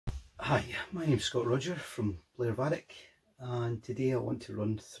Hi, my name's Scott Roger from Blairvadach, and today I want to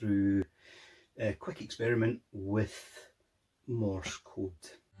run through a quick experiment with Morse code.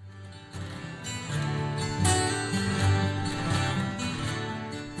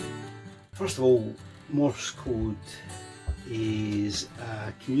 First of all, Morse code is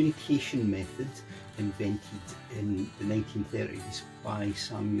a communication method invented in the 1930s by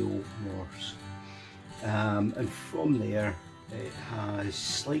Samuel Morse, and from there it has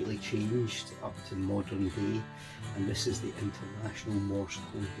slightly changed up to modern day, and this is the international Morse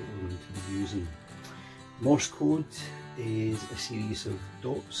code that we're going to be using. Morse code is a series of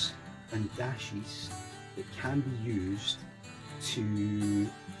dots and dashes that can be used to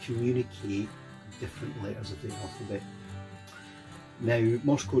communicate different letters of the alphabet. Now,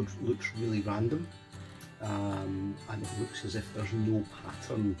 Morse code looks really random, and it looks as if there's no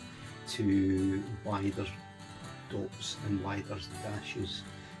pattern to why there's dots and why there's dashes,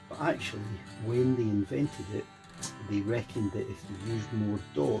 but actually when they invented it, they reckoned that if they used more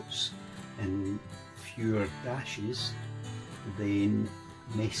dots and fewer dashes, then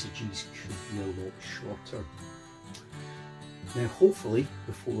messages could be a lot shorter. Now hopefully,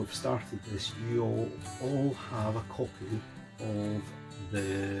 before we've started this, you all have a copy of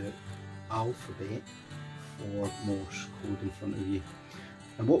the alphabet for Morse code in front of you,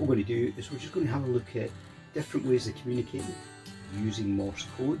 and what we're going to do is we're just going to have a look at different ways of communicating using Morse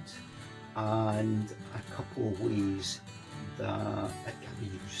code and a couple of ways that it can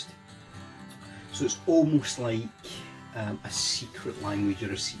be used. So it's almost like a secret language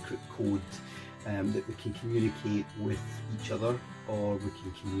or a secret code that we can communicate with each other, or we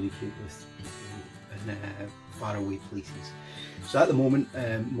can communicate with people in faraway places. So at the moment,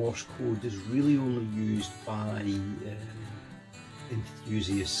 Morse code is really only used by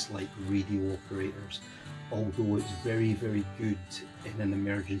enthusiasts like radio operators, although it's very, very good in an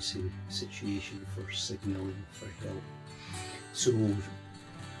emergency situation for signalling for help. So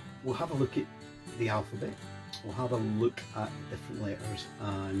we'll have a look at the alphabet, we'll have a look at the different letters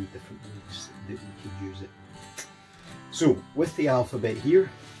and different ways that we could use it. So with the alphabet here,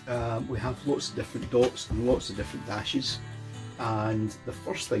 we have lots of different dots and lots of different dashes, and the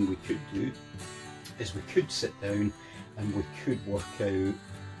first thing we could do is we could sit down and we could work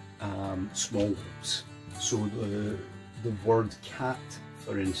out small words. So the word cat,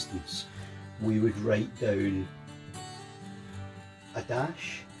 for instance, we would write down a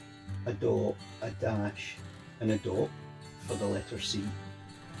dash, a dot, a dash and a dot for the letter C.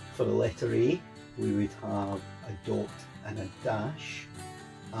 For the letter A, we would have a dot and a dash,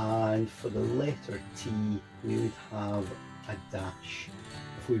 and for the letter T, we would have a dash.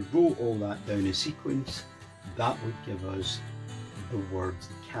 If we wrote all that down in sequence, that would give us the word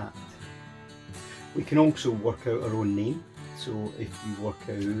cat. We can also work out our own name. So if you work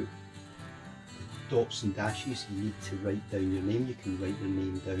out dots and dashes, you need to write down your name. You can write your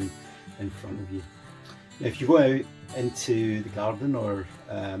name down in front of you. Now if you go out into the garden, or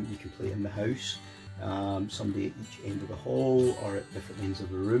you can play in the house, somebody at each end of the hall or at different ends of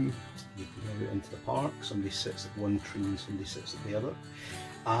the room, you can go out into the park, somebody sits at one tree and somebody sits at the other,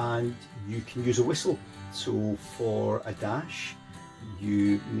 and you can use a whistle. So for a dash,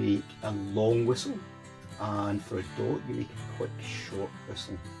 you make a long whistle, and for a dot you make a quick short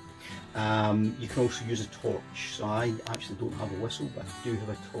whistle. You can also use a torch. So I actually don't have a whistle, but I do have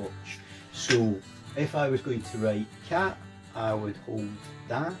a torch. So if I was going to write cat, I would hold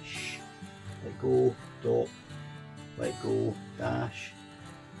dash, let go, dot, let go, dash,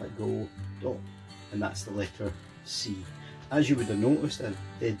 let go, dot, and that's the letter C. As you would have noticed, I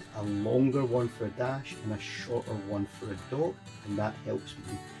did a longer one for a dash and a shorter one for a dot, and that helps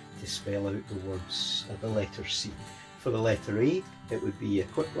me to spell out the words, the letter C. For the letter A, it would be a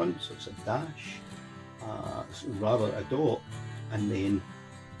quick one, so it's a dash, so rather a dot, and then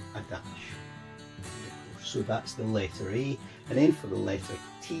a dash. So that's the letter A, and then for the letter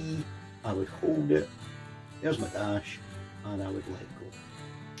T, I would hold it, there's my dash, and I would let go.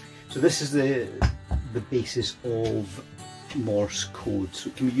 So this is the basis of Morse code. So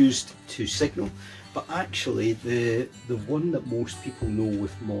it can be used to signal, but actually the one that most people know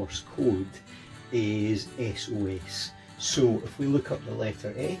with Morse code is SOS. So if we look up the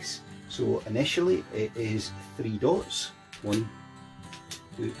letter S, so initially it is 3 dots, 1,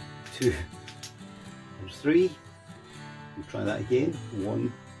 2, 2, there's 3, we'll try that again,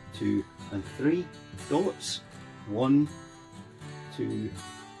 1, 2 and 3 dots, 1, 2,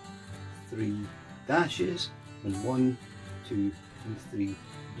 3 dashes, and 1, 2 and 3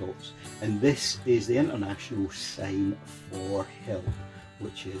 dots. And this is the international sign for help,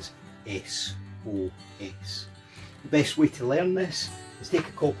 which is SOS. The best way to learn this is take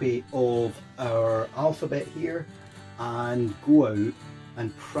a copy of our alphabet here and go out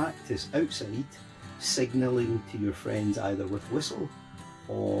and practice outside signalling to your friends either with whistle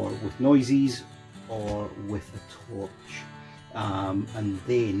or with noises or with a torch. And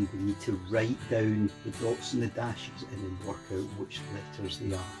then we need to write down the dots and the dashes and then work out which letters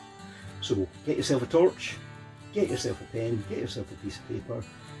they are. So get yourself a torch, get yourself a pen, get yourself a piece of paper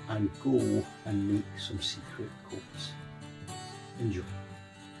and go and make some secret codes. Enjoy.